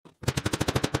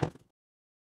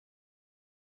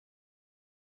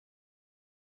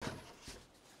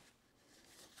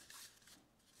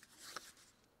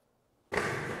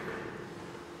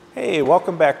Hey,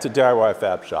 welcome back to DIY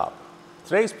Fab Shop.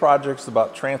 Today's project is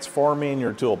about transforming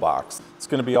your toolbox. It's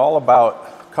going to be all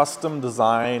about custom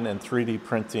design and 3D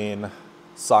printing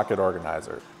socket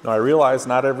organizers. Now I realize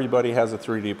not everybody has a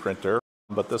 3D printer,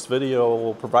 but this video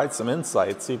will provide some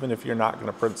insights, even if you're not going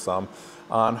to print some,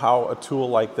 on how a tool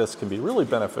like this can be really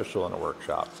beneficial in a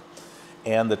workshop.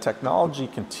 And the technology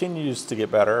continues to get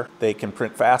better. They can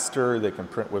print faster, they can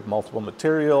print with multiple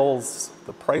materials.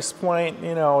 The price point,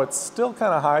 it's still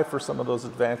kind of high for some of those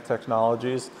advanced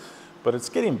technologies, but it's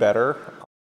getting better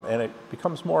and it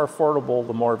becomes more affordable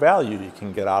the more value you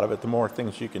can get out of it, the more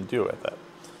things you can do with it.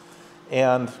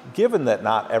 And given that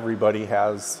not everybody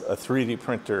has a 3D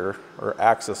printer or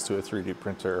access to a 3D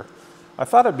printer, I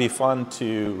thought it'd be fun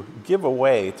to give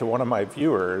away to one of my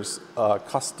viewers a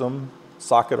custom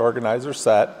socket organizer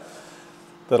set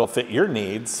that'll fit your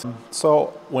needs.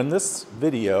 So when this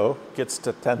video gets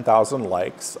to 10,000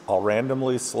 likes, I'll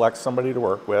randomly select somebody to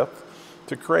work with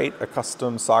to create a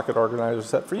custom socket organizer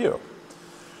set for you.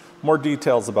 More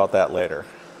details about that later.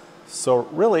 So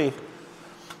really,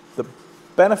 the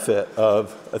benefit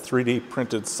of a 3D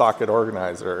printed socket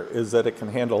organizer is that it can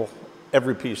handle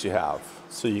every piece you have.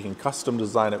 So you can custom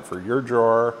design it for your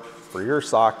drawer, for your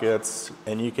sockets,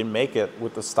 and you can make it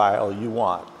with the style you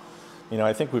want.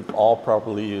 I think we've all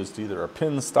probably used either a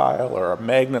pin style or a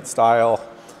magnet style.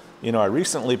 I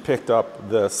recently picked up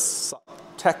this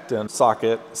Tekton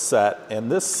socket set,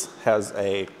 and this has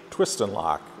a twist and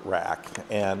lock rack,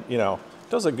 and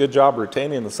does a good job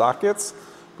retaining the sockets,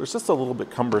 but it's just a little bit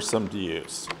cumbersome to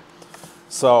use.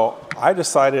 So I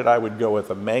decided I would go with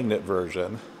a magnet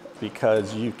version,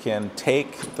 because you can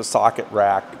take the socket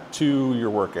rack to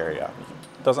your work area.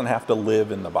 It doesn't have to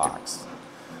live in the box.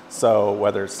 So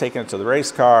whether it's taking it to the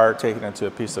race car, taking it to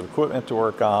a piece of equipment to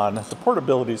work on, the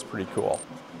portability is pretty cool.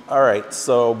 All right,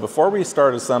 so before we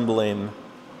start assembling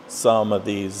some of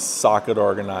these socket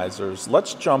organizers,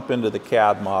 let's jump into the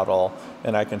CAD model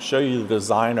and I can show you the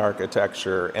design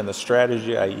architecture and the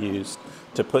strategy I used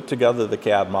to put together the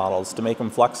CAD models to make them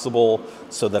flexible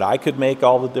so that I could make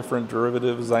all the different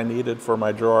derivatives I needed for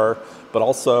my drawer, but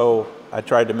also I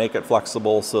tried to make it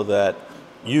flexible so that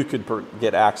you could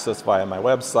get access via my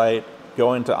website,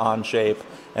 go into Onshape,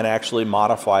 and actually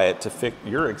modify it to fit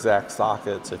your exact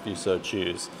sockets if you so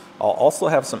choose. I'll also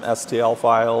have some STL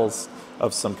files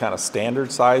of some kind of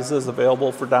standard sizes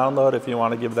available for download if you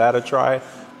want to give that a try,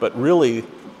 but really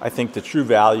I think the true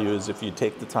value is if you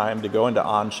take the time to go into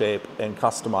Onshape and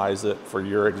customize it for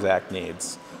your exact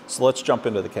needs. So let's jump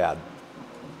into the CAD.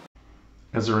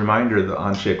 As a reminder, the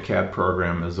Onshape CAD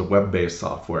program is a web-based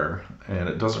software and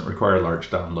it doesn't require large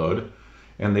download,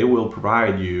 and they will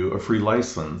provide you a free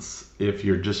license if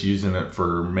you're just using it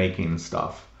for making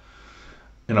stuff.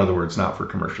 In other words, not for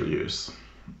commercial use.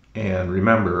 And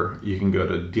remember, you can go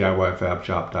to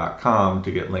DIYFabShop.com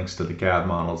to get links to the CAD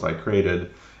models I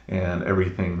created, and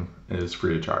everything is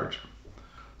free of charge.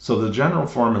 So the general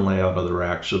form and layout of the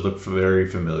rack should look very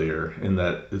familiar in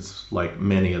that it's like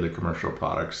many of the commercial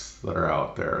products that are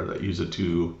out there that use a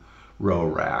 2-row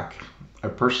rack. I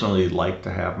personally like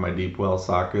to have my deep well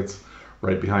sockets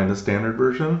right behind the standard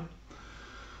version.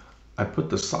 I put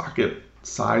the socket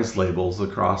size labels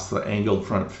across the angled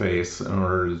front face in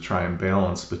order to try and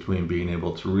balance between being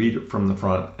able to read it from the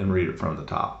front and read it from the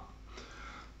top.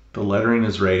 The lettering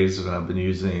is raised, and I've been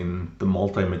using the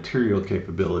multi-material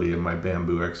capability of my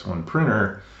Bambu X1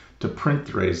 printer to print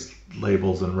the raised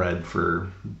labels in red for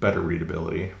better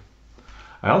readability.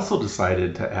 I also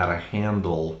decided to add a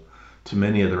handle to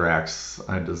many of the racks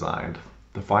I designed.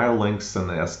 The file links and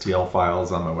the STL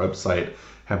files on my website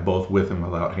have both with and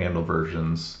without handle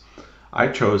versions. I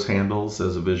chose handles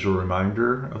as a visual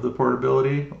reminder of the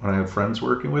portability when I have friends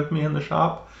working with me in the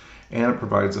shop, and it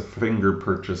provides a finger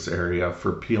purchase area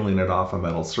for peeling it off a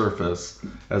metal surface,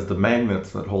 as the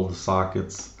magnets that hold the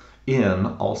sockets in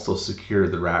also secure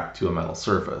the rack to a metal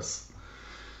surface.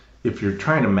 If you're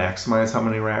trying to maximize how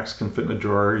many racks can fit in a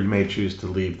drawer, you may choose to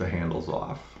leave the handles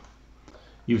off.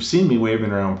 You've seen me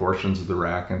waving around portions of the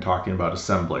rack and talking about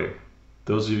assembly.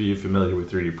 Those of you familiar with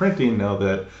 3D printing know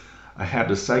that I had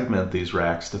to segment these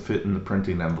racks to fit in the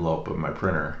printing envelope of my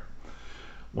printer.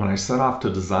 When I set off to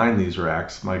design these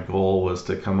racks, my goal was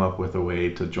to come up with a way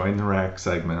to join the rack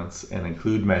segments and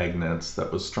include magnets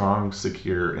that was strong,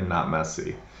 secure, and not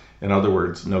messy. In other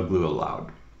words, no glue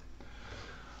allowed.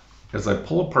 As I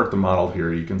pull apart the model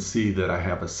here, you can see that I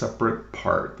have a separate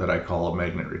part that I call a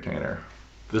magnet retainer.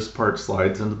 This part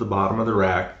slides into the bottom of the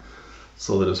rack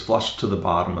so that it's flush to the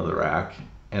bottom of the rack,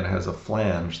 and has a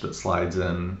flange that slides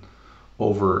in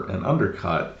over an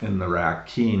undercut in the rack,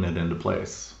 keying it into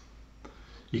place.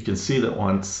 You can see that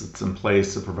once it's in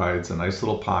place, it provides a nice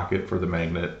little pocket for the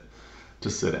magnet to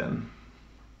sit in.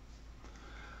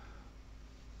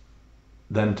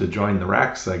 Then to join the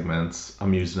rack segments,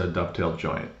 I'm using a dovetail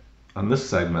joint. On this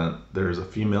segment, there's a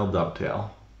female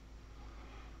dovetail.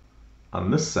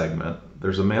 On this segment,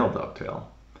 there's a male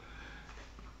dovetail.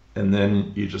 And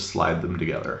then you just slide them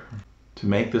together. To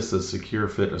make this as secure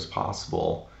fit as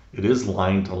possible, it is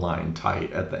line to line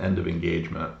tight at the end of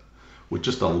engagement, with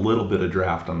just a little bit of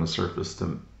draft on the surface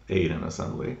to aid in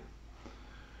assembly.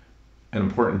 An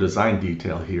important design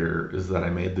detail here is that I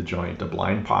made the joint a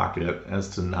blind pocket as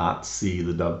to not see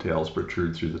the dovetails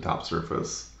protrude through the top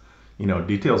surface. You know,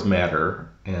 details matter,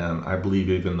 and I believe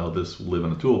even though this will live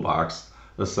in a toolbox,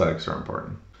 aesthetics are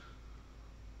important.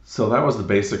 So that was the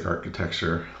basic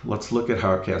architecture. Let's look at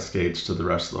how it cascades to the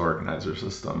rest of the organizer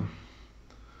system.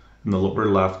 In the lower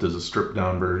left is a stripped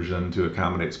down version to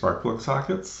accommodate spark plug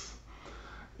sockets.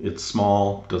 It's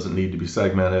small, doesn't need to be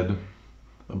segmented.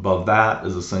 Above that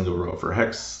is a single row for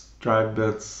hex drive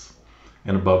bits.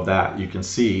 And above that you can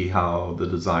see how the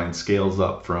design scales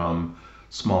up from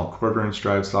small 1/4 inch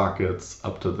drive sockets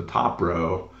up to the top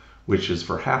row, which is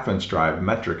for 1/2 inch drive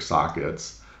metric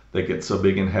sockets that get so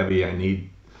big and heavy I need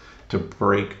to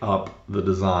break up the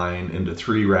design into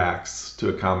 3 racks to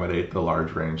accommodate the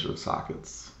large range of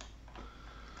sockets.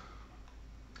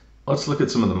 Let's look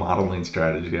at some of the modeling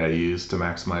strategy I use to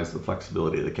maximize the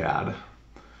flexibility of the CAD.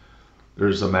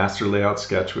 There's a master layout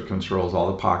sketch which controls all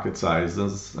the pocket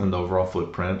sizes and the overall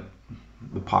footprint.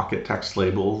 The pocket text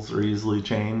labels are easily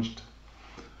changed.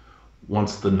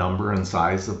 Once the number and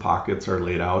size of pockets are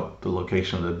laid out, the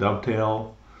location of the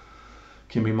dovetail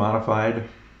can be modified.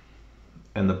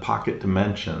 And the pocket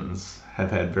dimensions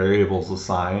have had variables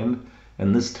assigned,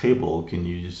 and this table can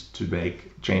use to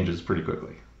make changes pretty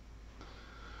quickly.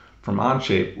 From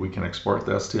Onshape, we can export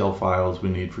the STL files we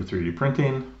need for 3D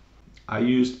printing. I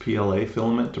used PLA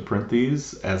filament to print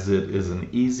these, as it is an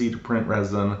easy to print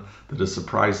resin that is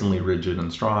surprisingly rigid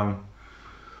and strong.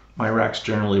 My racks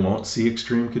generally won't see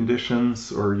extreme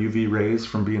conditions or UV rays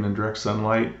from being in direct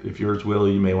sunlight. If yours will,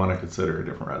 you may want to consider a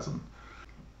different resin.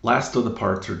 Last of the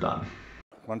parts are done.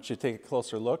 Why don't you take a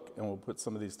closer look and we'll put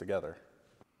some of these together.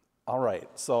 All right,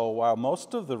 so while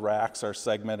most of the racks are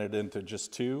segmented into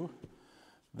just 2,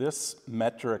 this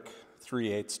metric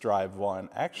 3/8 drive one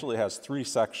actually has 3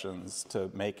 sections to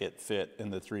make it fit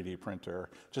in the 3D printer,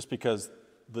 just because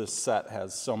this set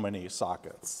has so many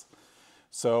sockets.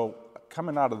 So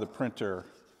coming out of the printer,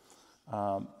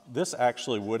 this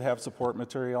actually would have support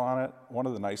material on it. One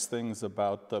of the nice things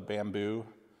about the Bambu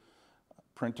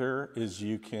printer is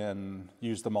you can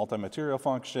use the multi-material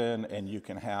function, and you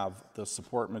can have the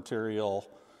support material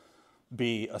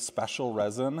be a special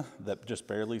resin that just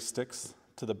barely sticks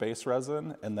to the base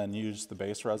resin, and then use the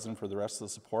base resin for the rest of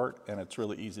the support, and it's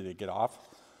really easy to get off.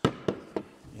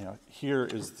 You know, here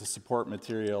is the support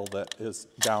material that is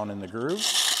down in the groove.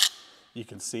 You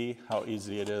can see how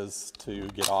easy it is to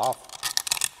get off.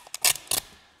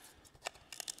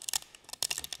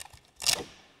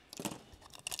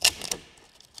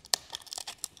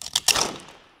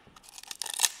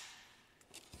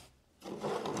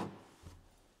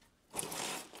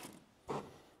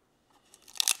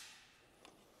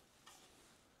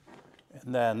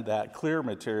 And then that clear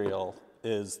material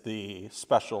is the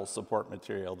special support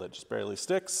material that just barely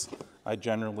sticks. I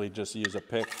generally just use a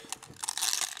pick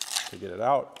to get it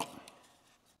out.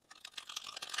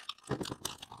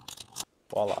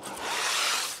 Voila.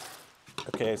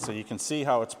 Okay, so you can see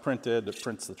how it's printed. It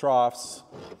prints the troughs,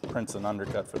 prints an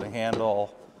undercut for the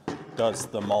handle, does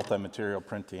the multi-material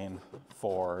printing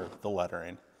for the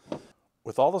lettering.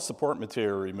 With all the support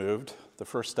material removed, the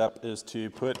first step is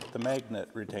to put the magnet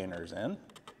retainers in.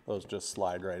 Those just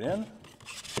slide right in.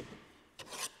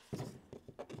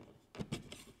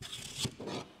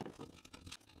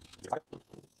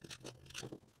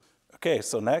 Okay,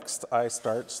 so next I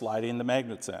start sliding the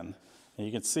magnets in. And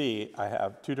you can see I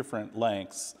have 2 different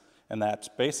lengths, and that's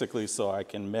basically so I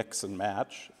can mix and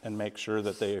match and make sure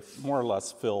that they more or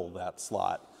less fill that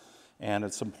slot. And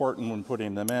it's important when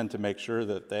putting them in to make sure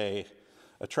that they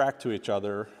attract to each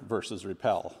other versus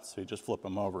repel. So you just flip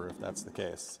them over if that's the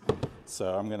case.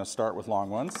 So I'm going to start with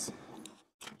long ones.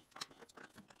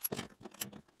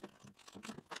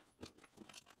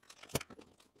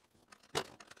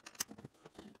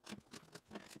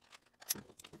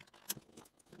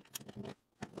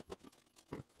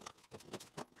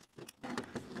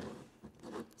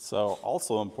 So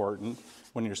also important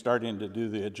when you're starting to do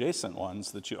the adjacent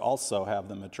ones that you also have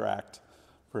them attract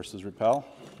versus repel.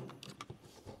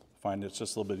 Find it's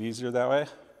just a little bit easier that way.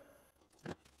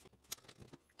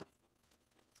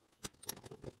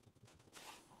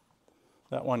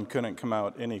 That one couldn't come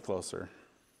out any closer.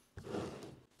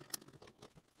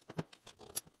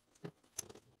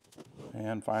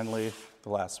 And finally, the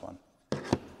last one.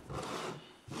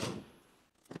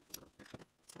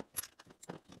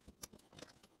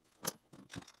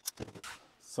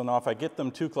 So now if I get them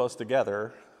too close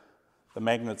together, the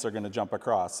magnets are going to jump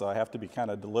across. So I have to be kind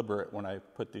of deliberate when I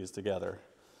put these together.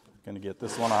 I'm going to get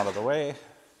this one out of the way,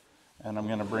 and I'm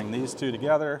going to bring these two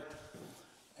together,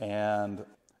 and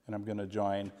I'm going to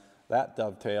join that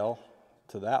dovetail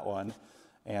to that one,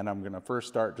 and I'm going to first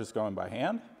start just going by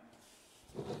hand.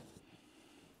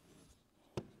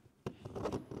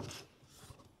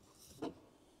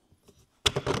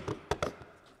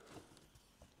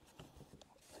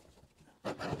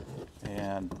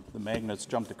 And the magnets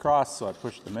jumped across, so I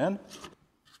pushed them in.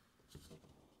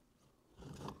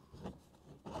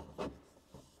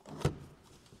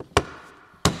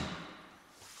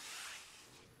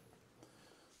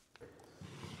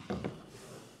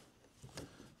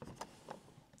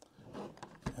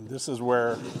 And this is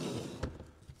where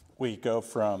we go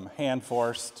from hand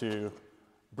force to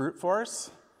brute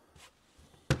force.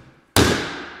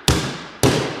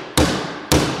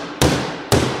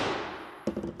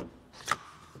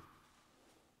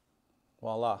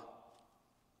 Voila.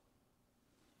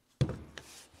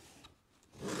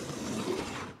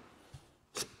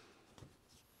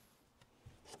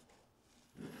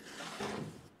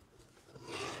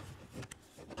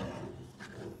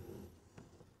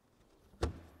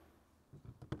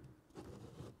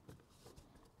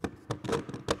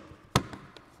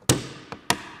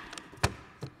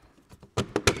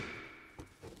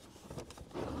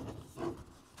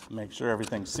 Make sure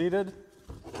everything's seated.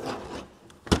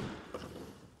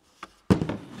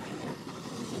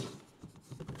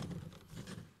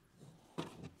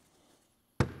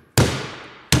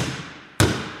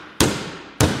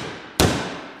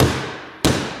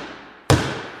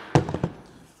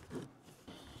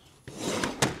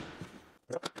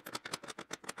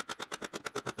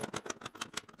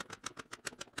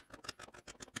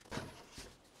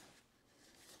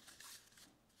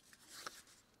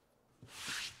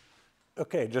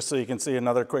 Okay, just so you can see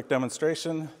another quick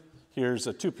demonstration, here's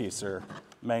a two-piecer.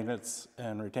 Magnets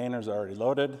and retainers are already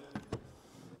loaded.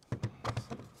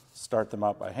 Start them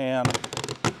out by hand.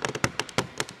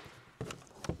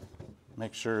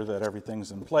 Make sure that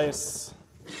everything's in place.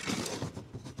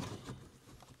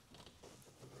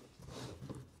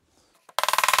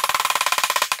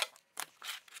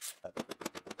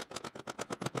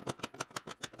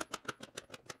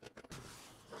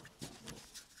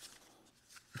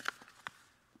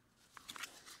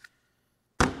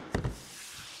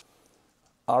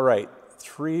 All right,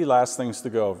 3 last things to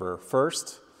go over.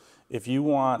 First, if you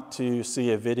want to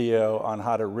see a video on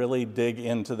how to really dig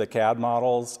into the CAD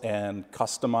models and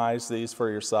customize these for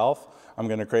yourself, I'm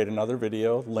going to create another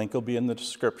video. Link will be in the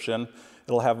description.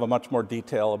 It'll have a much more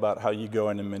detail about how you go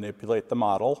in and manipulate the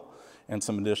model and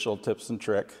some additional tips and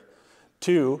tricks.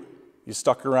 2, you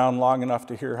stuck around long enough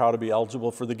to hear how to be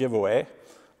eligible for the giveaway.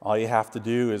 All you have to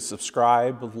do is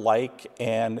subscribe, like,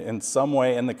 and in some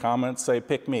way in the comments say,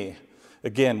 pick me.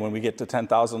 Again, when we get to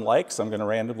 10,000 likes, I'm going to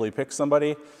randomly pick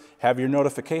somebody. Have your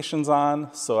notifications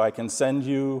on so I can send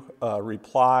you a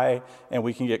reply and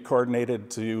we can get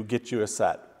coordinated to get you a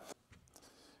set.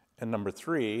 And number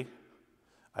 3,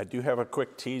 I do have a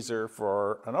quick teaser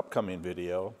for an upcoming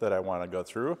video that I want to go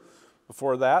through.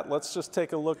 Before that, let's just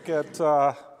take a look at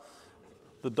the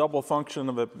double function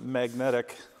of a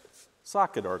magnetic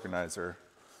socket organizer.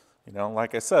 You know,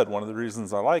 like I said, one of the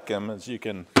reasons I like them is you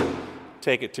can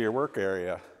take it to your work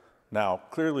area. Now,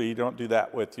 clearly you don't do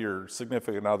that with your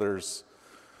significant other's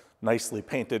nicely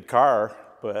painted car,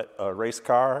 but a race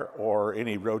car or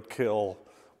any roadkill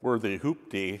worthy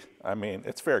hoopty, I mean,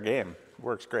 it's fair game. It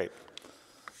works great.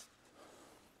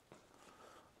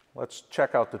 Let's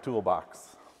check out the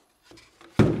toolbox.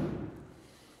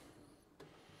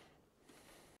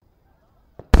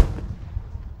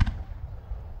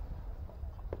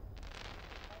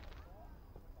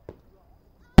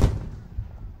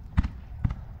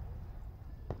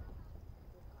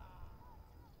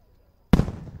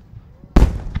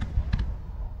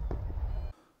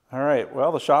 All right,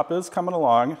 well, the shop is coming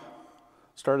along.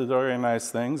 Started to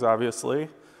organize things, obviously.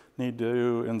 Need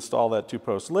to install that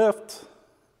 2-post lift,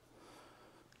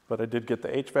 but I did get the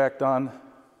HVAC done.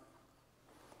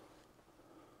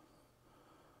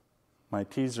 My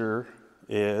teaser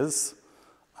is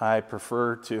I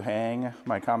prefer to hang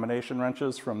my combination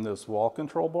wrenches from this wall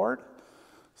control board.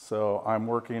 So I'm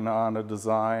working on a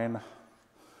design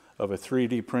of a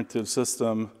 3D printed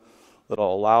system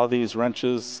that'll allow these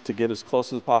wrenches to get as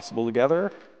close as possible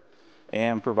together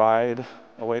and provide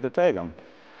a way to tag them.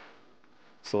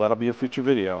 So that'll be a future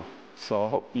video. So I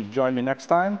hope you join me next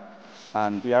time.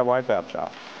 on DIY Fab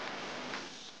Shop.